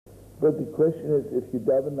But the question is, if you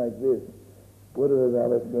daven like this, what are the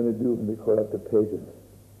rabbis going to do when they call out the pages?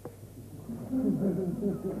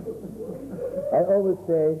 I always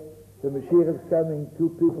say, the Mashiach is coming, two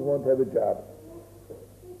people won't have a job.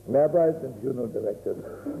 Rabbis and funeral directors.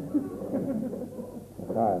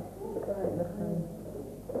 Hi.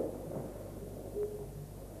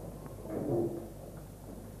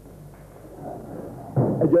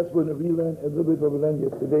 I just want to relearn a little bit what we learned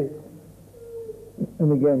yesterday.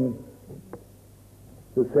 And again,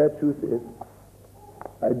 the sad truth is,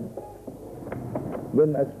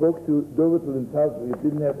 when I spoke to Dovitul in Salzburg, he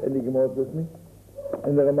didn't have any Gemaras with me.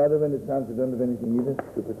 And the Ramada, when it sounds, I don't have anything either.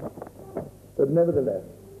 Stupid. But nevertheless,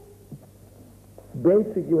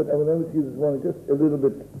 basically what I will learn with you this morning, just a little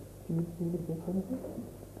bit.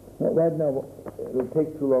 No, right now, it'll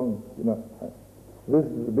take too long, you know. This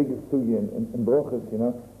is the biggest study in Brochus, you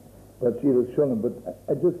know, but Shir is Sholem. But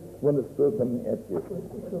I just want to throw something at you.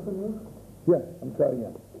 Yeah, I'm sorry, yeah.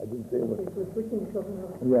 I didn't say a word. We're switching to Shulchan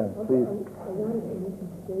Aruch. Yeah, please. I wanted to mention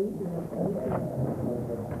today,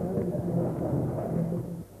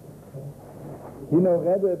 You know,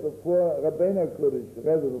 Rebbe, before Rabbeinu Kodesh,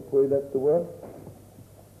 Rebbe, before he left the world,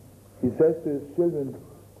 he says to his children,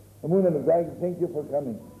 Amun and thank you for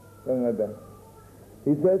coming right back.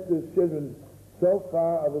 He says to his children, so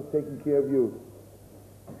far I was taking care of you.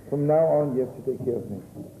 From now on, you have to take care of me.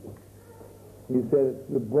 He said, it's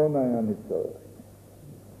the Bonai on its soul.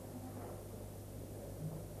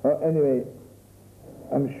 Anyway,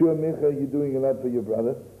 I'm sure, Micha, you're doing a lot for your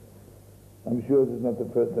brother. I'm sure this is not the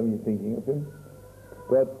first time you're thinking of him.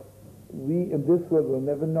 But we in this world will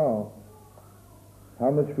never know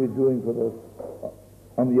how much we're doing for those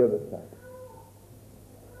on the other side.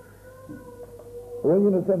 Well, you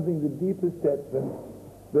know something, the deepest depth,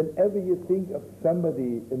 whenever you think of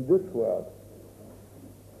somebody in this world,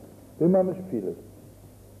 they mamish feel it.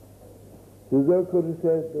 The Zohar Kodesh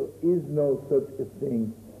says there is no such a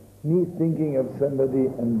thing, me thinking of somebody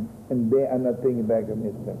and they are not thinking back of me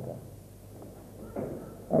at the same time.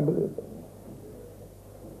 Unbelievable.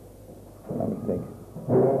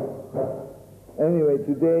 Anyway,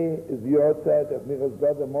 today is the outside of Michael's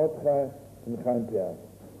brother Mordechai and Chaim Piar.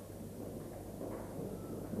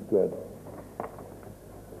 Good.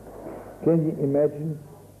 Can you imagine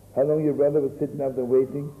how long your brother was sitting out there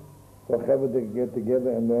waiting for Chavah to get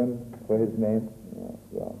together and learn for his name?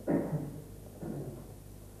 Yeah.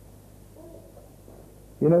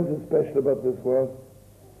 You know what's special about this world?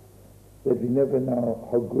 That we never know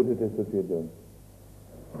how good it is what you're doing.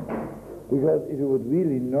 Because if you would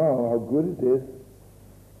really know how good it is,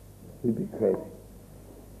 we'd be crazy.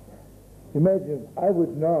 Imagine if I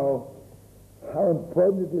would know how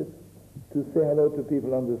important it is to say hello to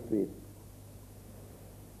people on the street.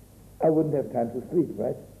 I wouldn't have time to sleep,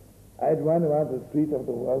 right? I'd run around the street of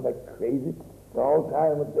the world like crazy the whole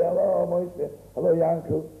time and say, hello, Moshe, hello,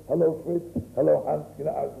 Yankel, hello, Fritz, hello, Hans, you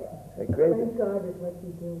know, like crazy. Thank God it lets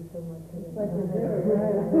you do so much.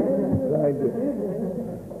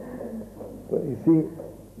 But you see,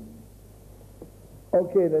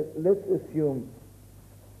 okay, let's assume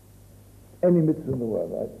any mitzvah in the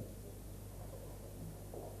world, right?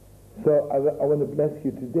 So I want to bless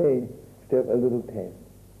you today to have a little taste,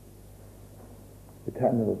 a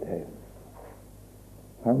tiny little taste.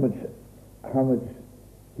 How much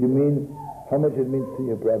it means to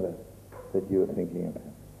your brother that you are thinking of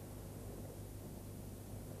him.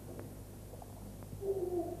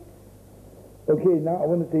 Okay, now I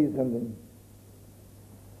want to tell you something.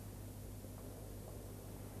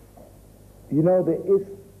 You know, there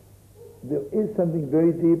is something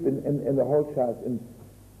very deep in the whole chart, and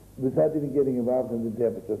without even getting involved in the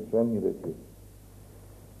depth, just throwing it at you.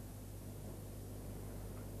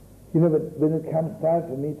 You know, but when it comes time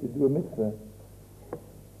for me to do a mitzvah,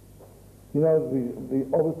 you know, we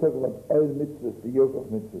always talk about oil mitzvahs, the yoke of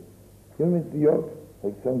mitzvahs. You know what means the yoke?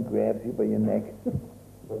 Like someone grabs you by your neck.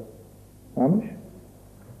 Amish?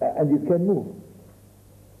 And you can move.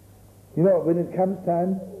 You know, when it comes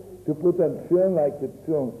time to put on film like the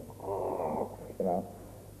film, you know,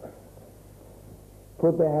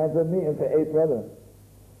 put their hands on me and say, hey brother,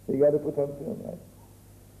 you got to put on film, right?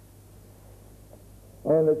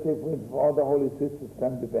 Or let's say, for instance, all the holy sisters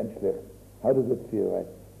come to bench lift. How does it feel, right?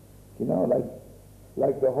 You know,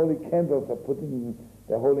 like the holy candles are putting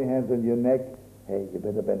their holy hands on your neck. Hey, you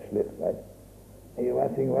better bench lift, right? Hey, you're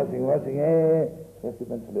washing, hey, that's the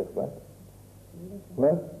bench lift, right?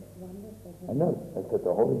 What? I know, I said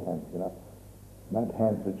the holy hands, you know. Not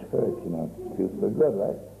hands which hurt, you know. It feels so good,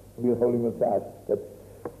 right? Real holy massage. But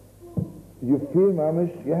you feel mamish,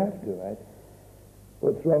 you have to, right?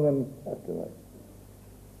 What's wrong and have to, right?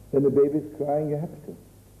 When the baby's crying, you have to.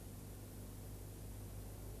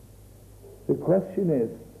 The question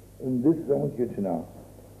is, and this I want you to know,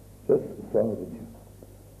 just follow with you.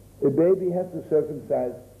 A baby has to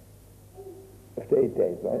circumcise after 8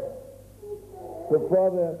 days, right? The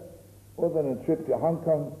father was on a trip to Hong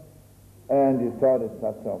Kong, and he thought it's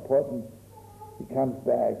not so important. He comes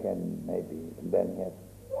back, and then he has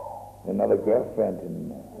another girlfriend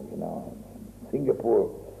in,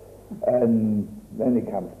 Singapore, and then he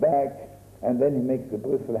comes back, and then he makes a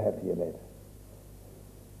bris for a half year later.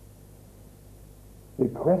 The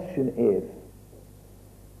question is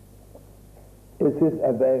this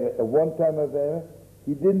a one-time avera?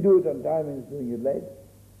 He didn't do it on time and he's doing it late?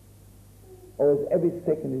 Or is every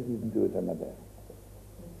second he didn't do it on avera?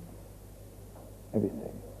 Every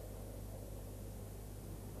second.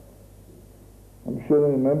 I'm sure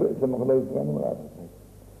you remember, it's a machlokes Rambam.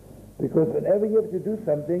 Because whenever you have to do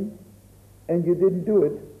something and you didn't do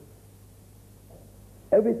it,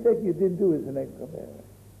 every second you didn't do it is an extra avera.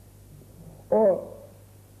 Or,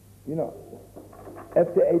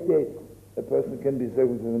 after 8 days, a person can be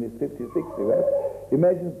circumcised when he's 50, 60, right?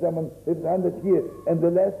 Imagine someone lives 100 years, and the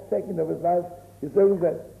last second of his life, he's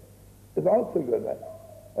circumcised. It's also good, right?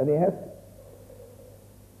 And he has to.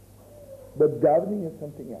 But davening is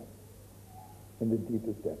something else, in the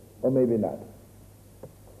deepest depth. Or maybe not.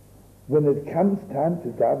 When it comes time to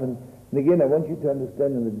daven, and again, I want you to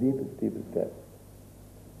understand in the deepest depth,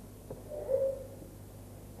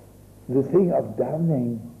 the thing of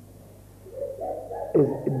davening is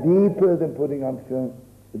deeper than putting on film,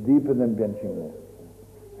 deeper than benching more.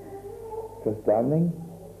 Because davening,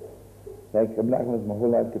 like Abnachmas, my whole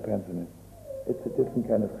life depends on it. It's a different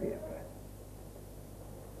kind of fear.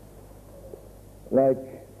 Like,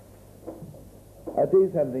 I'll tell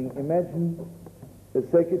you something, imagine the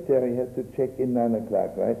secretary has to check in 9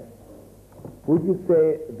 o'clock, right? Would you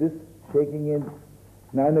say this checking in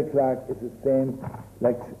 9 o'clock is the same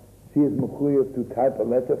like she is mechuyev to type a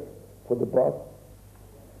letter for the boss?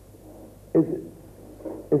 It's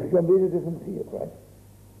a completely different chiyuv, right?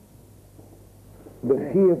 The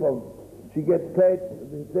chiyuv of, she gets paid,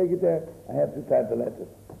 the secretary, I have to type a letter.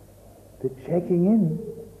 The checking in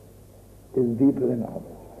is deeper than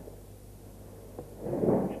others.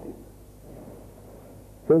 Much deeper.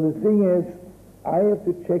 So the thing is, I have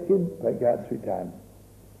to check in by God's free time.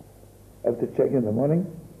 I have to check in the morning,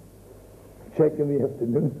 check in the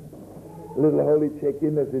afternoon, a little holy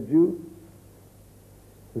check-in as a Jew.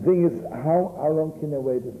 The thing is, how long can I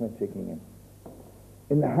wait with my checking in?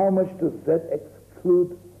 And how much does that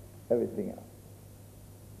exclude everything else?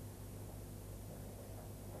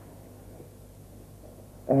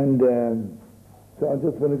 And so I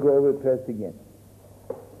just want to go over it fast again.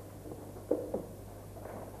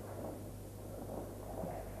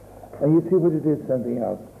 And you see what it is, something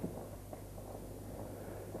else,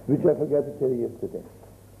 which I forgot to tell you yesterday.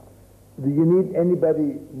 Do you need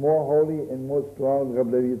anybody more holy and more strong than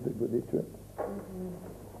Rabbi Levi Yitzchak Berditcher?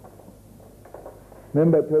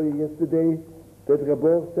 Remember I told you yesterday that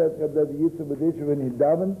Rabbi said Rabbi Levi Yitzchak Berditcher, when he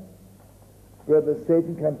davened, Brother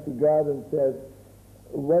Satan comes to God and says,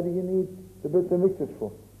 what do you need the Beit HaMikdash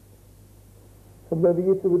for? Rabbi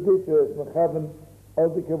Levi Yitzchak Berditcher is mechaven all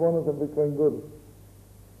the kavonos of the Kohen Gadol.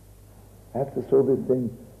 I have to show this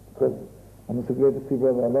thing because I'm so glad to see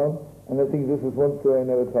Brother Alon, and I think this is one story I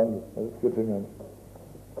never told you. That's good to remember.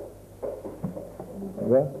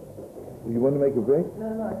 Yeah? You want to make a break?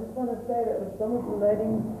 No, I just want to say that it was somewhat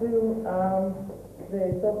relating to the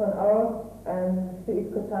Shulchan Aruch and the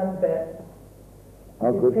Kotan Bet.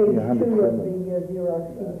 I'll go to page 2 your of 100%. the Zero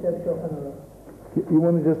sheet of Shulchan Aruch. You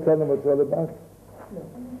want to just tell them what it's all about? No.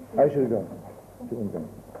 I should go. You can go.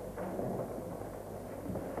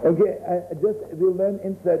 Okay, we'll learn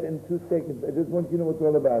inside in 2 seconds. I just want you to know what it's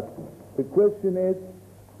all about. The question is,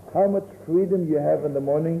 how much freedom you have in the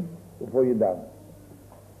morning before you're done.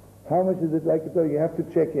 How much is it like I told you have to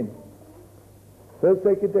check in. First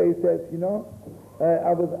secretary says, I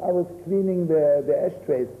was cleaning the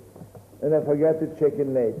ashtrays and I forgot to check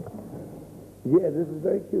in late. Yeah, this is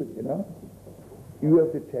very cute, You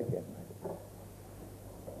have to check in.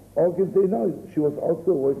 Or you can say, no, she was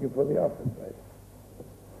also working for the office, right?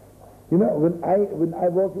 When I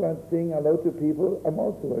walk around saying hello to people, I'm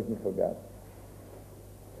also working for God.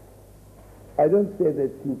 I don't say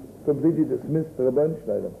that you completely dismiss the Rabban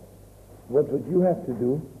Shlomo. What you have to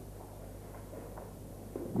do,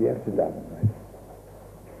 you have to daven, right?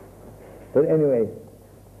 But anyway,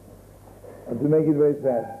 to make it very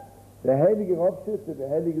fast, the Heilige Ropshitzer, the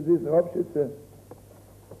Heilige Zis Ropshitzer,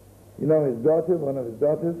 his daughter, one of his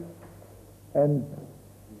daughters, and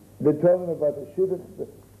they told him about the Shidduch,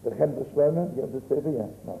 the Chemda Shlomo, you have to say it? Yeah,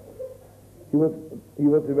 no. He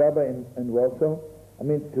was a rabbi in Warsaw, I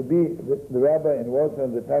mean, to be the rabbi in Warsaw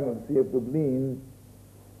at the time of Sea of Lublin,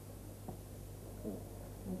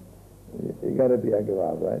 you got to be a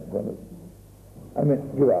Gewalt, right?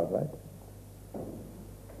 Gewalt, right?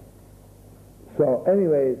 So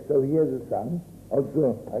anyway, so he has a son,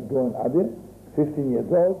 also a Goen Adir, 15 years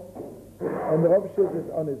old, and the Ropshitz is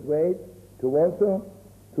on his way to Warsaw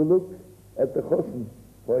to look at the Chosen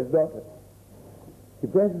for his daughter. He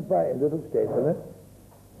passes by a little station.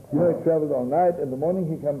 He traveled all night. In the morning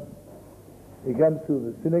he comes to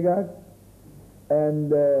the synagogue,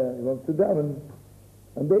 and he wants to daven.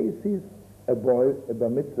 And there he sees a boy, a bar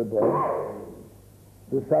mitzvah boy,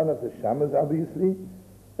 the son of the shammers, obviously,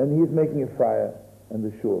 and he's making a fire in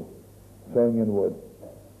the shul, throwing in wood.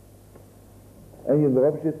 And the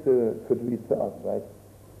Ropshitz could read thoughts, right?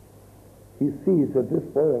 He sees that this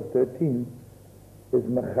boy of 13 is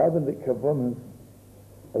machaven the kavonas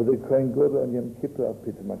of the Kohen Gadol on Yom Kippur of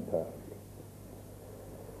Pit Maktar.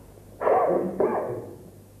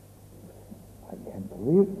 I can't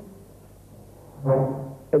believe it.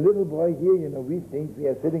 A little boy here, we think we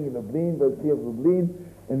are sitting in Lublin, the Sea of Lublin,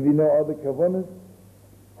 and we know all the kavonas.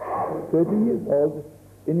 13 years old,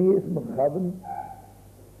 and he is machaven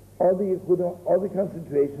all the Yehuda, all the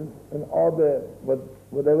concentrations, and all the,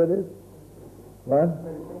 whatever it is. What?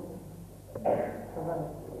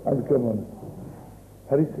 All the kavonas.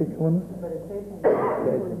 How do you say kavonas?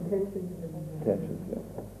 Intentions, yeah.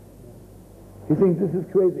 He thinks this is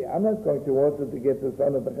crazy. I'm not going to Warsaw to get the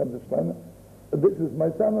son of the Chemdeshleima. This is my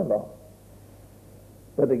son-in-law.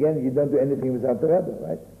 But again, you don't do anything without the Rebbe,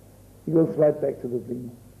 right? He goes right back to the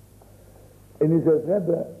Lublin. And he says,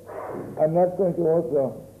 Rebbe, I'm not going to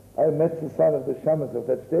Warsaw. I met the son of the shamas of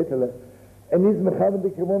that shtetl, and he's mechaven the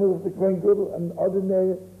kimonos of the Kohen Gadol on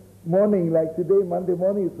ordinary morning, like today, Monday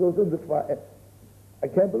morning, he throws in the fire. I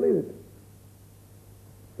can't believe it.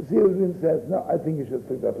 The Siruzin says, no, I think you should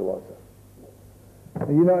still go to Warsaw. And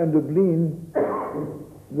in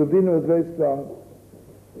Lublin was very strong.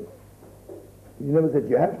 He never said,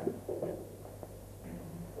 you have to.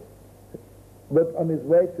 But on his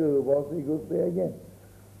way to Warsaw, he goes there again.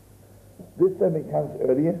 This time he comes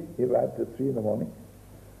earlier, he arrives at 3 in the morning,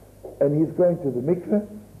 and he's going to the mikveh,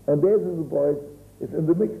 and there's the boy is in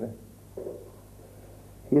the mikveh.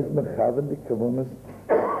 He is mechaven the kavonas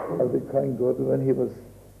of the Kohen Gadol when he was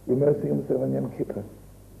immersing himself on Yom Kippur,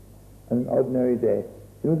 on an ordinary day.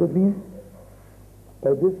 You know what that means?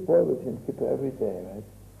 By this boy was Yom Kippur every day, right?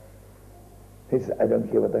 He said, I don't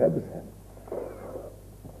care what the Rebbe said.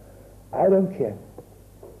 I don't care.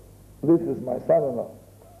 This is my son-in-law.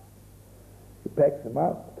 He packs him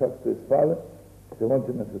up, talks to his father. He said, I want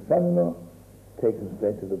him as a son-in-law. Takes him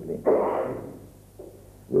straight to the Lublin.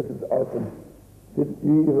 This is awesome. Did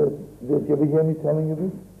you ever hear me telling you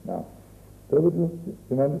this? No. Do you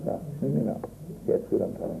remember? No. Maybe no. Yeah, it's good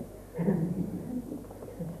I'm telling you.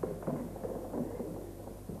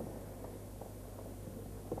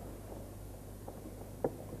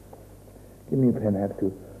 Give me a pen. I have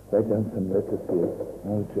to write down some letters here. I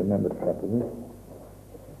want to remember properly.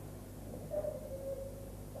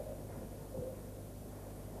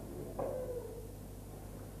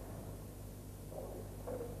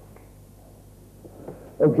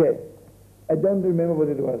 Okay, I don't remember what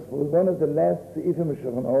it was. It was one of the last Seifim of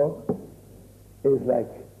Shulchan Aruch. Is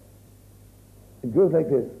like, it goes like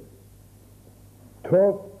this.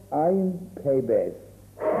 Tov Ayin Pei Beis.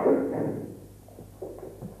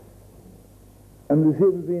 And the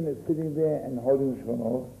Sibberin is sitting there and holding the Shulchan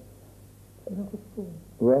Aruch.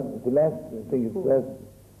 Well, it's the last, I think it's the last,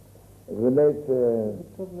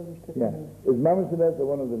 is Mama's the last or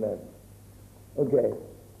one of the last? Okay.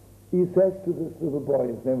 He says to this little boy,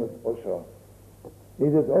 his name was Osho. He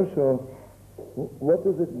says, Osho, what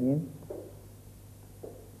does it mean?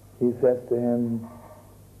 He says to him,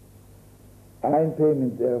 Ein Pei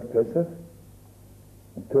means Erev Pesach,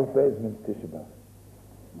 and Tov Beis means Tisha B'Av.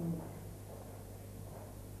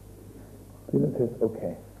 Peter says,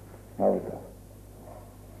 okay, now it's off.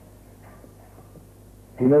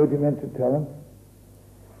 Do you know what he meant to tell him?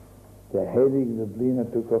 The Heilig Lublina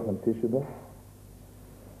took off on Tisha B'Av,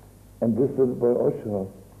 and this little boy Osho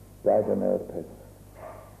died on Erev Pesach.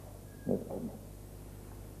 That's all.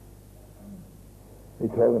 He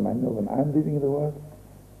told him, I know when I'm leaving the world,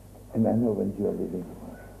 and I know when you're leaving the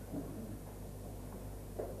world.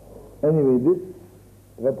 Anyway, this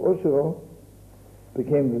Rab Osho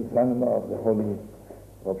became the son-in-law of the holy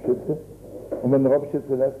Rab Shitze, and when the Rab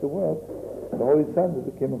Shitze left the world, the holy son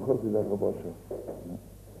became a chassid of Rab Osho.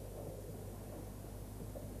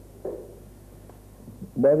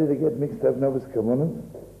 Why did they get mixed up now with kavonas?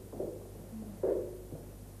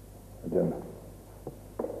 I don't know.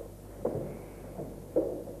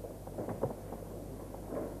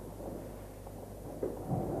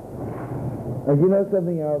 And you know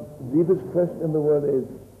something else? The deepest question in the world is,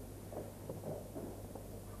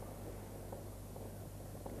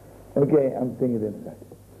 okay, I'm saying it inside.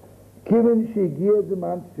 Given Shegia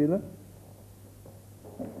Zeman Tefillah,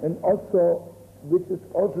 and also, which is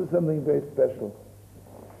also something very special.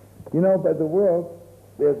 You know, by the world,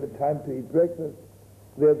 there's a time to eat breakfast,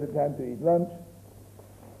 there's a time to eat lunch.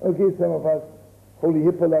 Okay, some of us, Holy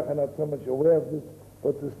Hippolach, are not so much aware of this,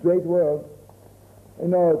 but the straight world, you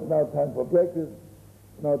know, it's now time for breakfast,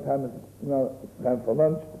 now it's time for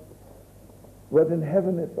lunch. But in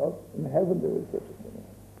heaven, in heaven there is such a thing.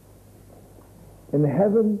 In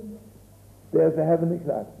heaven, there's a heavenly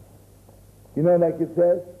class. You know, like it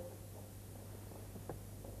says,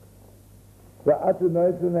 Va'atu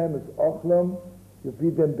noizunem is ochlom, you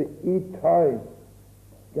feed them be'it toy,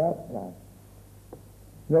 God's time.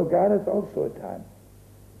 No, God has also a time.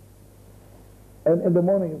 And in the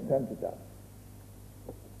morning it's time to die.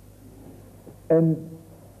 And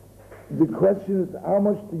the question is, how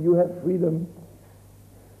much do you have freedom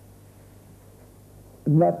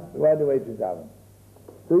not right away to daven?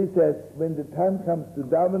 So he says, when the time comes to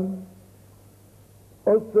daven,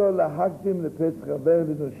 also lahakdim lepesach haver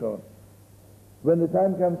l'nushon. When the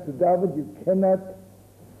time comes to daven, you cannot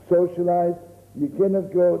socialize, you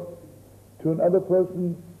cannot go to another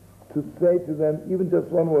person to say to them even just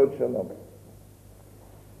one word, shalom.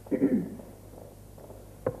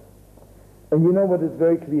 And you know what is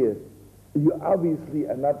very clear? You obviously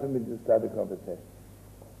are not permitted to start a conversation.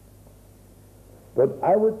 But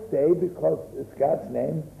I would say, because it's God's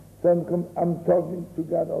name, so I'm talking to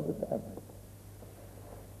God all the time.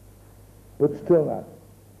 But still not.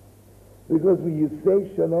 Because when you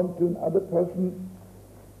say shalom to another person,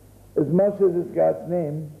 as much as it's God's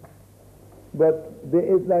name, but there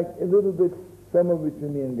is like a little bit somewhere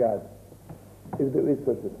between me and God, if there is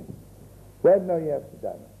such a thing. Right now you have to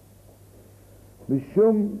die.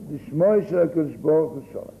 Mishum d'shmoi shel HaKadosh Baruch Hu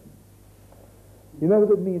shalom. You know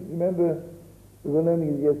what it means? Remember, we were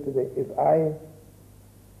learning it yesterday. If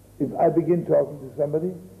I begin talking to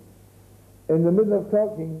somebody, in the middle of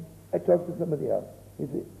talking, I talk to somebody else. You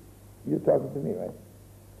see, you're talking to me, right?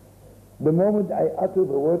 The moment I utter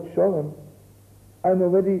the word shalom, I'm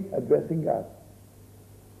already addressing God.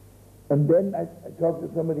 And then I talk to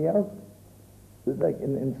somebody else, it's like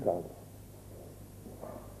an insult.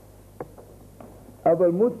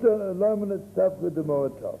 Aber mutter loyman stuff with the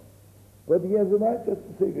moatov. But he has a right just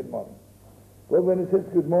to say good morning. But when he says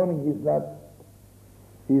good morning, he's not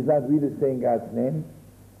really saying God's name.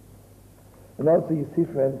 And also, you see,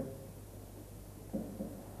 friends,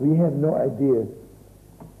 we have no idea.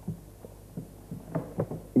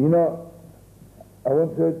 You know, I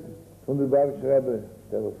once heard from the Baruch Rebbe,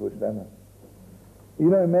 you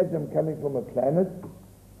know, imagine I'm coming from a planet,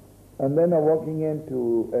 and then I'm walking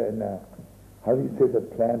into how do you say the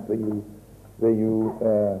plant where you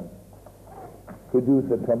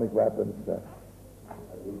produce atomic weapons stuff?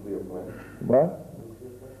 Nuclear plant. What?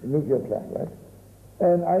 Nuclear plant, right?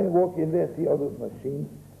 And I walk in there, see all those machines,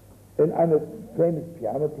 and I'm a famous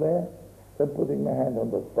piano player, so I'm putting my hand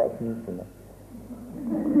on those buttons and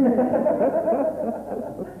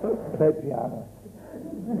play piano.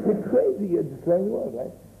 You're crazy, you're destroying the world,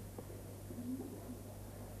 right?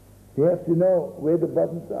 You have to know where the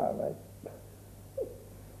buttons are, right?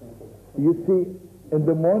 You see, in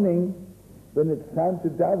the morning, when it's time to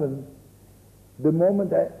daven, the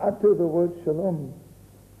moment I utter the word shalom,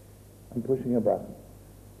 I'm pushing a button.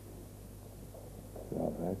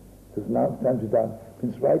 Right? Because now it's time to daven.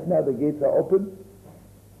 Since right now the gates are open,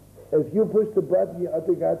 if you push the button, you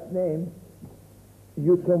utter God's name,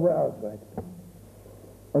 you're somewhere else, right?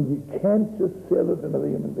 And you can't just say hello to another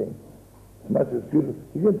human being. As much as beautiful.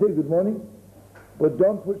 You can say good morning, but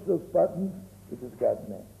don't push those buttons, which is God's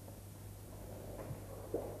name.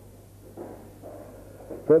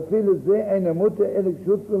 ואפילו זה אין המותר אלא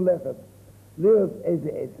כשרות ללכת, לראות איזה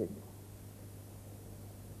עסק.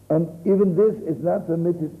 And even this is not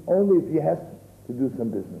permitted only if you have to do some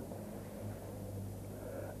business.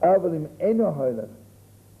 אבל אם אינו הולך,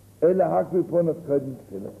 אלא רק בפונות קודם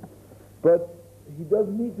תפילה. But he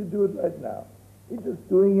doesn't need to do it right now. He's just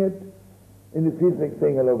doing it, and it feels like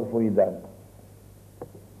saying hello before you're done.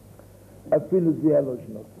 אפילו זה הלא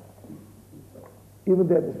שנוסף. Even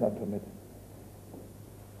that is not permitted.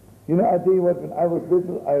 You know, I tell you what, when I was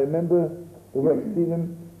little, I remember the Rav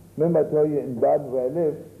Stephen, remember I told you in Baden where I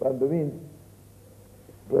live, Baden-Baden,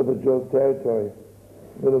 Brother Joe's territory,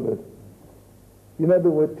 a little bit. You know,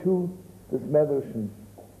 there were two, this Medrashim.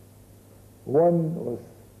 One was,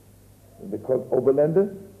 they called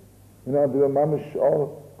Oberländer. You know, they were mamish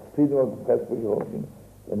all Stephen was the Presbyterian, you know.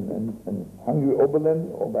 and hungry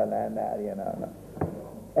Oberlin, you know.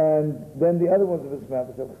 And then the other ones of his mouth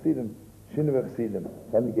of Chassidim, Shinnev Chassidim,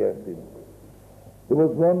 Sadiger Chassidim. There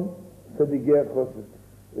was one Sadiger Chosset,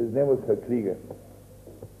 his name was Herr Krieger.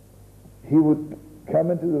 He would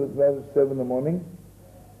come into the Mezrach 7 in the morning.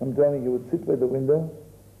 I'm telling you, he would sit by the window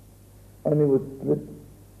and he would split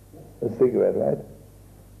a cigarette, right?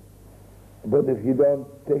 But if you don't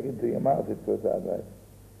take it to your mouth, it goes out, right?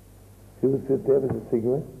 He would sit there with a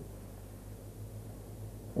cigarette,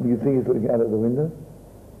 and you think he's looking out of the window?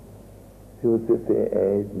 He would sit there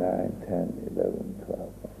 8, 9, 10, 11,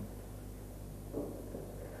 12,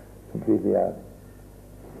 completely out.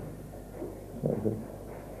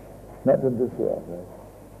 Not in this world, right?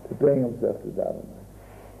 Preparing himself to daven.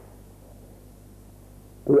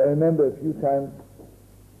 But I remember a few times,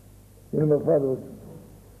 you know, my father was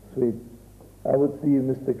sweet. I would see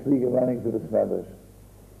Mr. Krieger running to the Smadrash.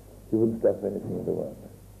 He wouldn't stop for anything in the world.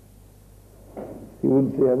 He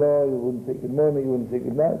wouldn't say hello, he wouldn't say good morning, he wouldn't say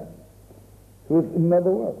good night. He was in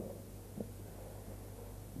another world.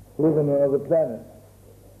 He was on another planet.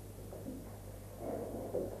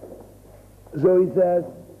 So he says,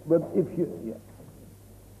 but if you,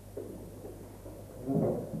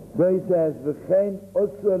 so he says, V'chein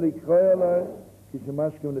otzo likroyalai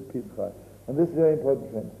kishemashkim lepischai. And this is very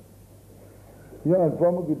important, friends. You know, in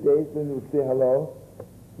former good days, when you would say hello,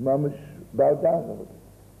 mamish bow down a little.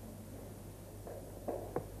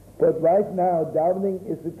 But right now, davening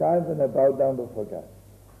is the time when I bow down before God.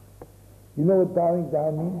 You know what bowing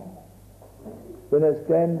down means? When I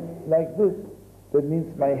stand like this, that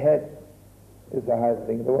means my head is the highest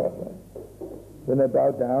thing in the world. Right? When I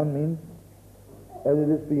bow down means that it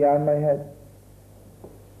is beyond my head.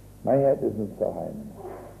 My head isn't so high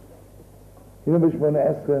anymore. You know, Bishmona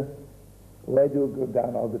asks her, why do I go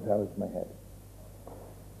down all the time with my head?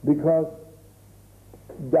 Because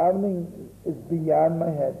davening is beyond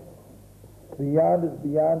my head. Beyond is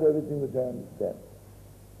beyond everything which I understand.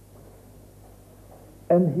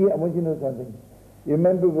 And here, I want you to know something. You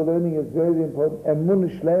remember we're learning is very, very important.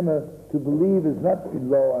 Emunah Shlema, to believe, is not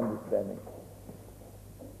below understanding.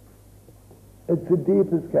 It's the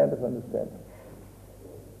deepest kind of understanding.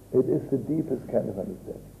 It is the deepest kind of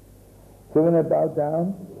understanding. So when I bow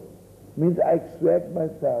down, means I extract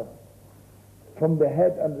myself from the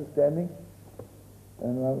head understanding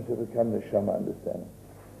and I should become the Shama understanding.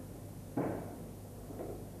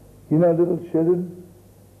 You know, little children,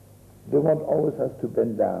 they want always us to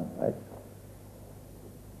bend down, right?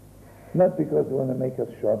 Not because they want to make us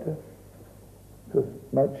shorter, because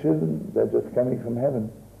my children, they're just coming from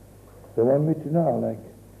heaven. They want me to know, like,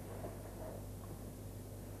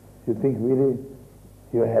 you think really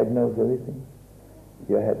your head knows everything?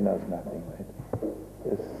 Your head knows nothing, right?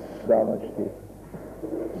 It's so much deeper.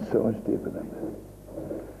 So much deeper than that.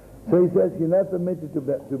 So he says, you're not permitted to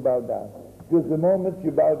bow down. Because the moment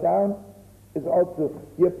you bow down, is also,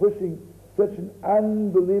 you're pushing such an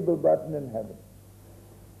unbelievable button in heaven.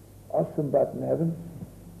 Awesome button in heaven.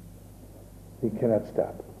 You cannot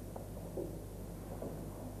stop.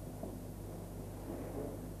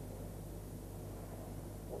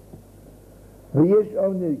 But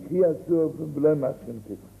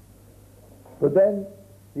then,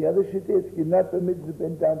 the other shit is, you're not permitted to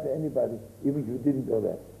bend down to anybody, even if you didn't go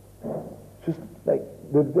there. Just like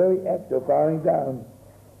the very act of bowing down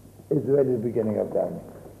is already the beginning of davening.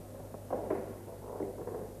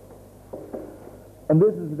 And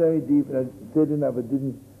this is very deep, and I said enough, I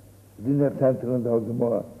didn't have time to learn the whole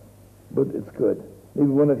Gemara, but it's good. Maybe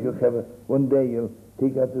one of you have one day you'll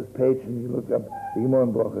take out this page and you look up the Gemara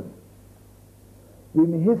in Brachos.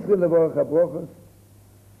 V'im hiskal levarach ha-brachos,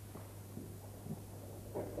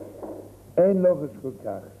 ein lochish kol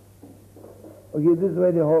kach. Okay, this is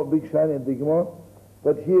where the whole big shine in the Gemara,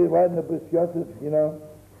 but here, right in the Bris Yosef, you know,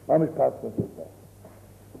 mamish pasuk is that.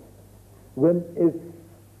 When if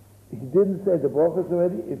he didn't say the brachos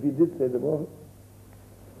already, if he did say the brachos,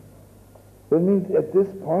 that means at this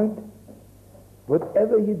point,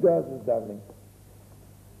 whatever he does is davening.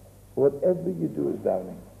 Whatever you do is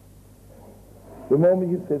davening. The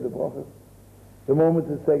moment you say the brachos, the moment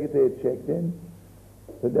the secretary checked in,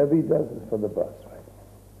 whatever he does is for the bus, right?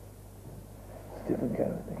 It's a different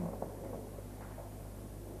kind of thing.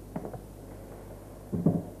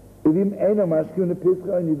 If him ain't a mashkim the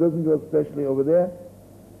pischa and he doesn't go especially over there,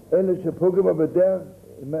 ele shepogim over there,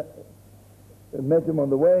 met him on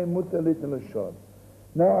the way, mutalit and a short.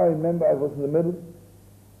 Now I remember I was in the middle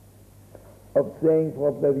of saying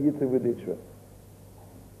for Rabbi Yitzchak Veditra.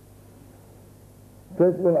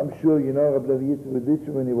 First of all, I'm sure you know Rabbi Yitzchak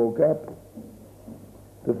Veditra when he woke up,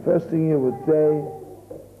 the first thing he would say,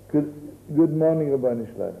 good morning, Rabbanu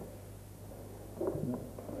Shalom.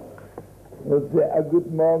 Let's say a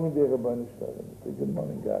good morning, dear Rabbanu Shalom. Say good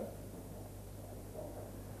morning, God.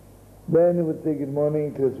 Then he would say good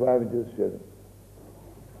morning to his wife and to his children.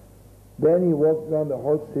 Then he walked around the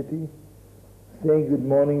whole city saying good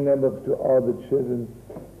morning never to all the children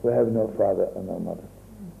who have no father or no mother.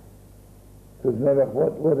 Because never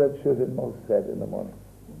what are children most said in the morning?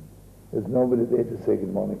 There's nobody there to say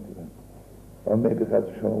good morning to them. Or maybe Chas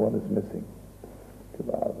v'Shalom one is missing.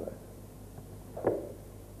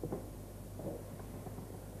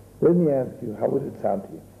 Let me ask you, how would it sound to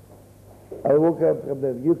you? I woke up from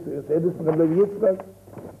the Yitzchak, say, listen, from the Yitzchak,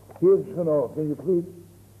 here's Shano, can you please?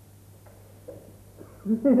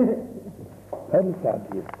 How does it sound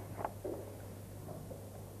to you?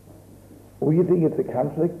 Well, you think it's a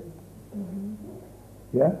conflict?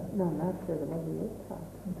 Yeah? No, not for the Rabbi Yitzchak.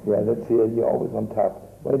 Yeah, that's it. You're always on top.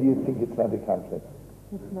 Why do you think it's not a conflict?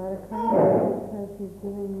 It's not a conflict because he's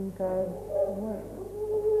doing God's work.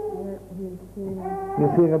 He's doing... You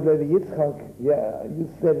say Rabbi Yitzchak. Yeah, you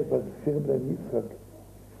said it, but it's Rabbi Yitzchak.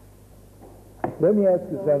 Let me ask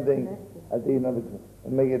you something. I'll tell you another thing.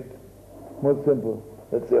 And make it more simple.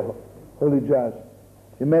 Let's say, Holy Josh.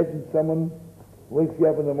 Imagine someone wakes you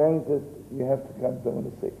up in the morning and says, you have to come, someone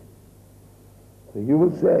is sick. So you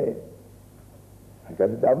will say, I got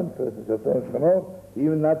to daven first. I said,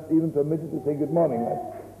 even not even permitted to say good morning.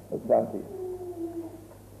 That's not it.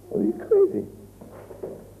 Well, you're crazy.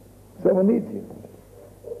 Someone needs you.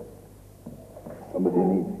 Somebody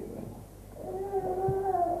needs you.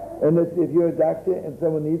 And if you're a doctor and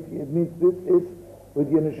someone needs you, it means this is what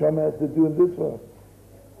your neshama has to do in this world.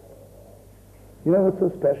 You know what's so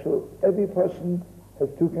special? Every person has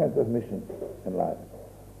two kinds of missions in life.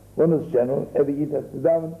 One is general, every Yid has to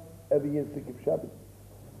daven, every Yid has to keep Shabbat.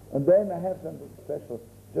 And then I have something special,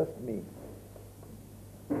 just me.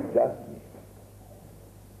 Just me.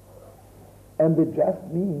 And the just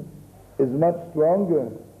me is much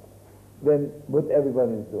stronger than what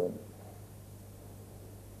everybody is doing.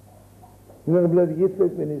 You know, Rabbi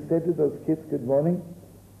Yitzchak, when he said to those kids, good morning,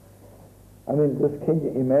 I mean, just can you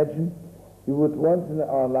imagine? We would once in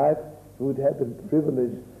our life, we would have the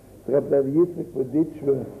privilege, Rabbi Yitzchak would ditch,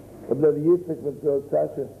 Rabbi Yitzchak would go,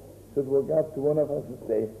 Sasha, should walk up to one of us and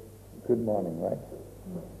say, good morning, right?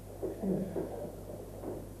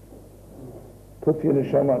 Put your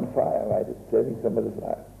neshama on fire, right? It's saving somebody's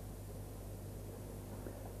life.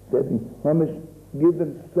 Saving, give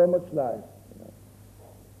them so much life.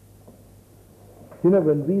 You know,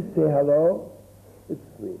 when we say hello, it's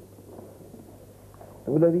sweet.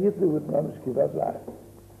 And whatever you do with mamish, give us life.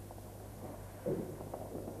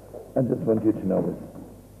 I just want you to know this.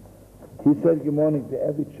 He said good morning to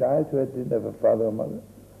every child who didn't have a father or mother.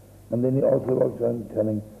 And then he also walks around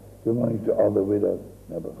telling good morning to all the widows.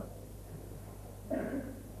 Never.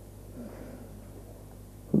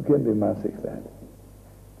 Who can be masik that?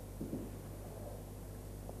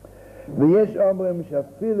 ויש אומרים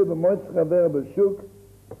שאפילו במועץ חבר בשוק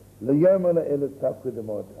ליומר לאלה צפקו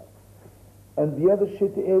דמורתה. And the other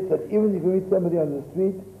shit is that even if you meet somebody on the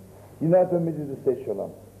street, you're not permitted to say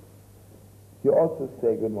shalom. You also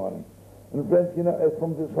say good morning. And friends, you know,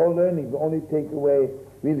 from this whole learning, we only take away,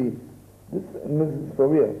 really, this is for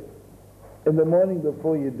real. In the morning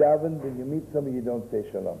before you daven, when you meet somebody, you don't say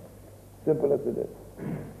shalom. Simple as it is.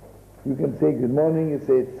 You can say good morning, you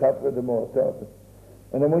say tzafra d'morata.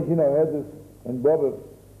 And I want you to know, I heard this in Bobov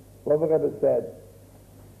Rebbe said,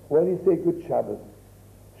 when you say good Shabbos,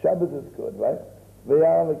 Shabbos is good, right?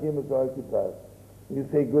 You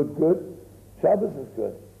say good, Shabbos is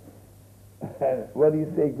good. And when you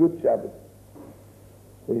say good Shabbos,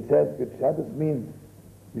 so he says good Shabbos means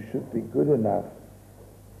you should be good enough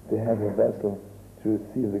to have a vessel to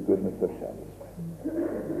receive the goodness of Shabbos.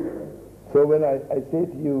 So when I say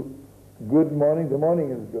to you, good morning, the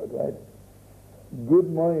morning is good, right? Good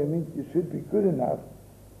morning, it means you should be good enough.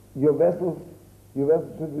 Your vessel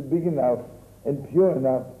should be big enough and pure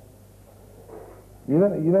enough. You know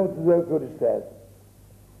what the Zohar Kodesh says?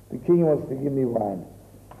 The king wants to give me wine.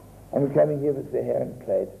 I'm coming here with the herring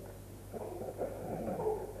plate.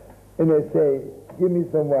 And I say, give me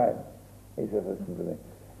some wine. He said, listen to me.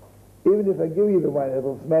 Even if I give you the wine,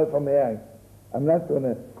 it'll smell from herring. I'm not going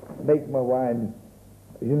to make my wine,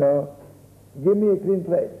 give me a clean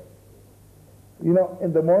plate.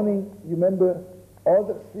 In the morning, you remember all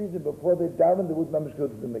the season before they daven, they would not go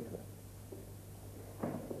to the mikveh.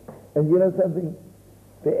 And you know something?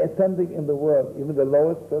 There is something in the world, even the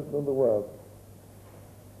lowest person in the world,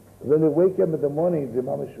 when they wake up in the morning, the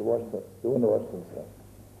mama should wash them. They want to wash themselves.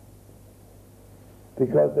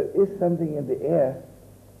 Because there is something in the air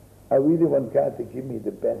I really want God to give me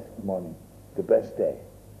the best morning, the best day.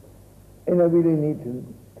 And I really need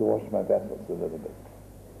to wash my vessels a little bit.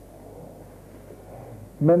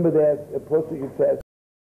 Remember that a prostitute says,